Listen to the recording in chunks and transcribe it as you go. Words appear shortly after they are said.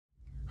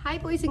Hi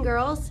boys and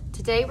girls,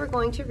 today we're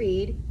going to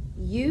read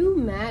You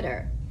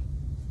Matter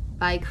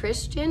by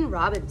Christian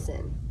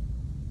Robinson.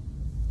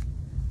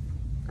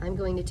 I'm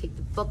going to take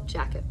the book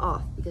jacket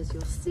off because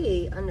you'll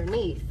see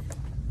underneath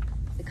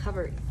the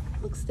cover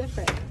looks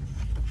different.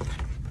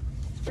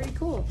 It's pretty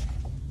cool.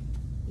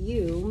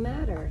 You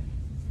matter.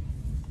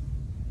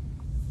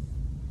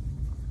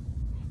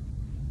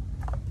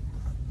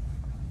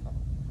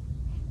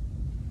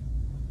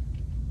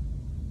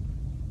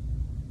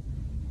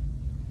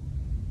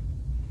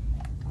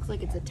 Looks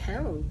like it's a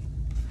town.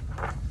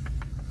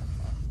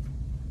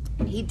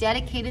 And he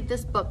dedicated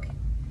this book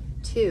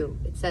to,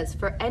 it says,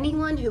 for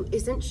anyone who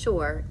isn't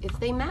sure if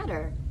they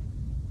matter.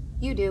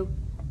 You do.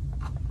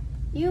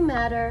 You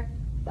Matter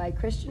by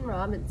Christian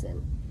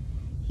Robinson.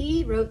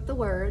 He wrote the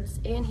words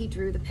and he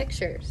drew the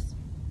pictures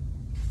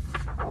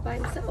all by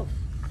himself.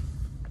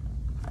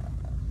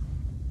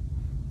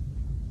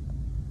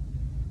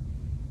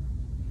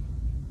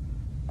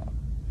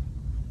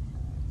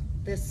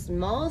 The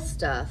small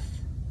stuff,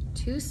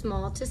 too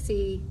small to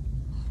see.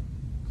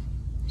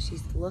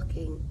 She's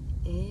looking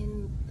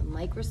in the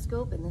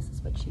microscope and this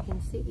is what she can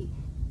see.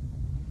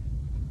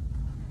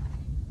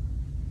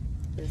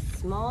 The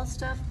small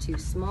stuff, too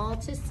small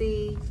to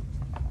see.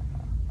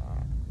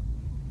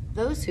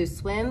 Those who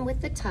swim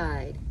with the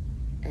tide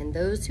and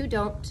those who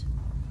don't.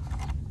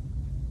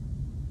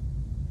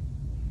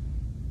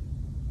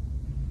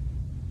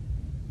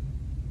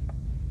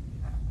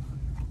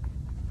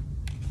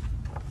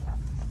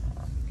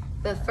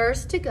 The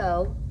first to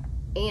go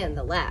and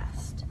the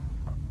last.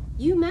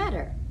 You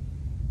matter.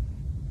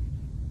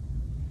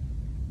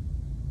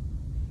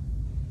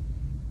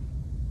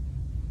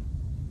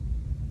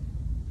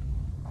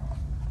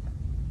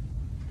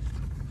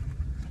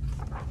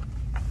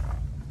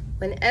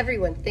 When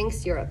everyone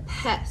thinks you're a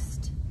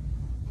pest.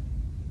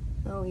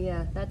 Oh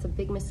yeah, that's a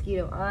big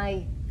mosquito.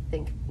 I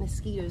think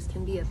mosquitoes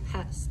can be a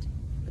pest,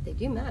 but they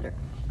do matter.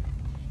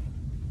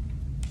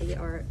 They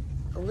are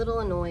a little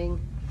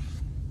annoying.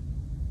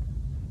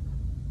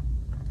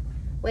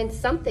 When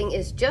something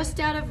is just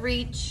out of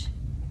reach.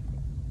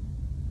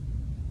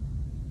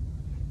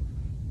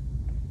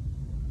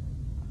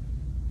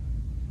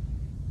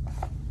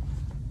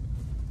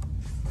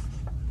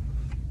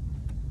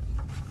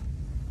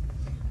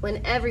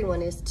 When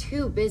everyone is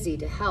too busy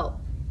to help.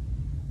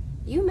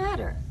 You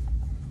matter.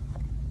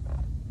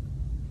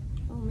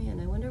 Oh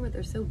man, I wonder what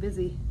they're so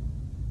busy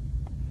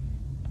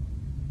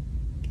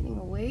getting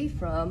away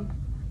from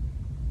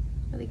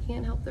where they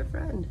can't help their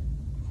friend.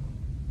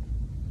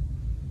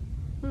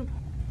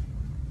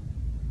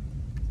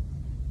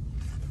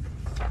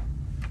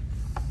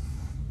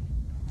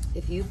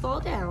 If you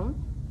fall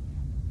down,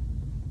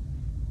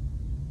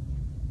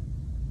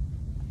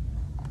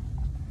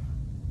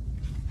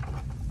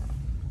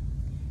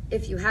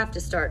 if you have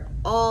to start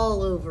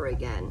all over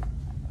again,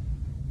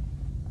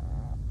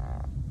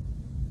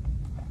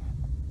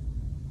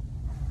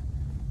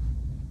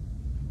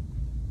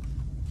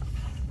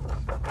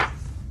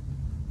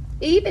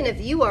 even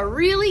if you are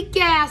really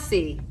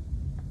gassy,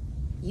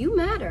 you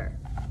matter.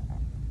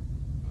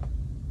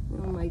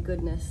 Oh my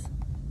goodness.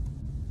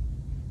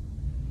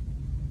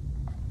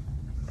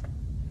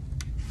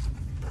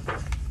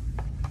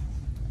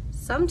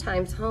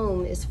 Sometimes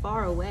home is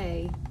far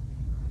away.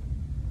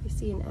 You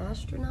see an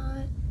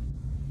astronaut,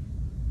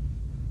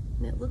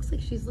 and it looks like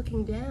she's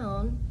looking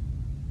down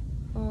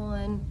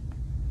on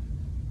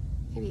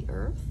maybe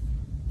Earth?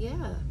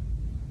 Yeah.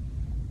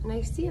 And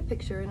I see a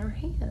picture in her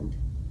hand.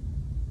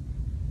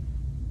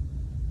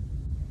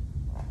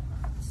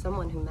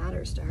 Someone who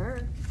matters to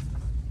her.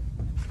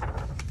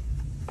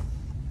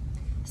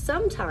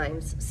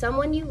 Sometimes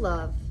someone you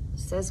love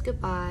says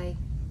goodbye.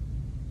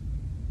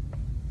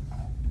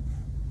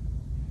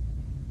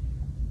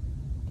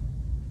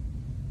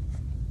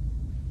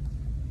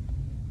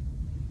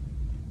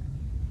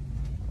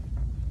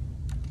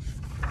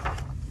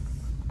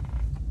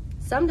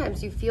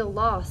 Sometimes you feel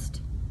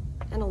lost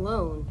and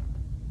alone,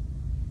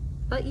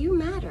 but you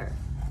matter.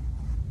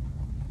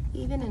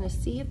 Even in a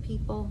sea of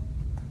people,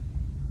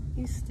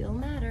 you still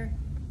matter.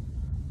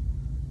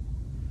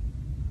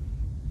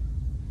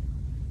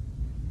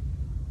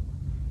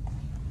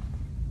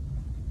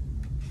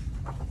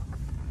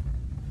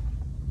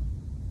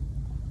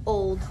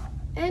 Old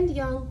and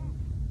young.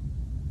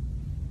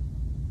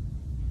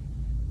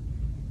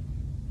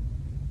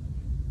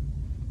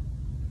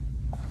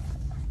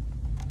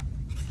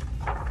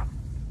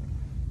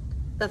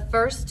 The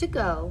first to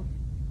go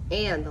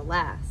and the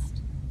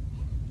last.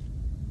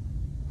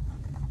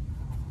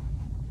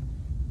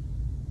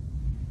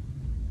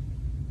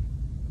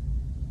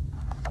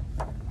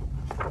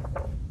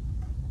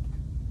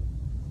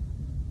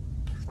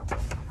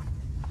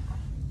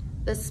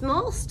 The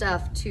small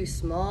stuff too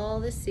small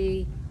to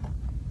see.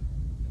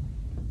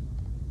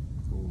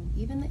 Ooh,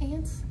 even the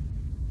ants,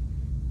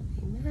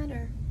 they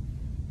matter.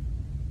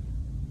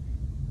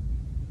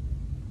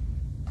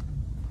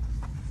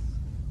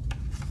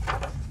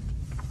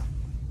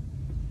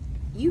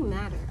 You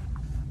matter.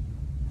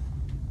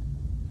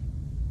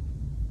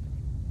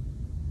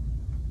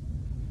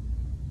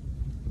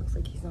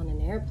 Looks like he's on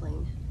an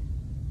airplane.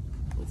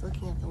 He's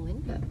looking out the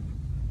window.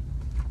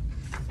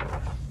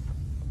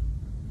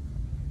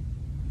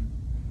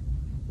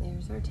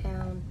 There's our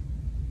town.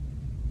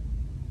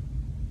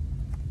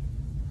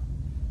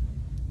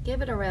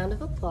 Give it a round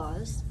of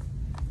applause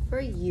for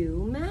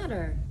You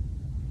Matter.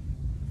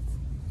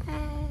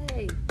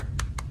 Hey!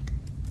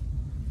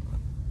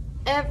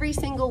 Every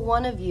single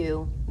one of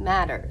you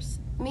matters.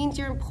 It means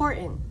you're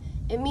important.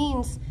 It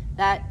means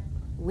that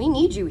we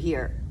need you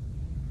here.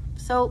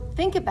 So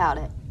think about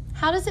it.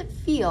 How does it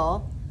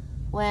feel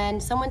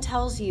when someone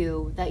tells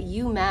you that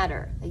you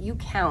matter, that you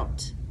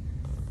count?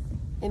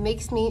 It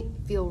makes me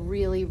feel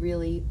really,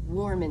 really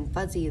warm and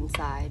fuzzy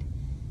inside.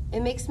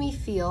 It makes me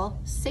feel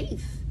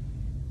safe.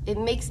 It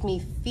makes me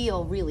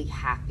feel really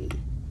happy.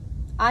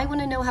 I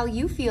want to know how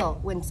you feel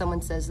when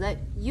someone says that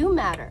you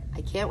matter.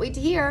 I can't wait to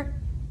hear.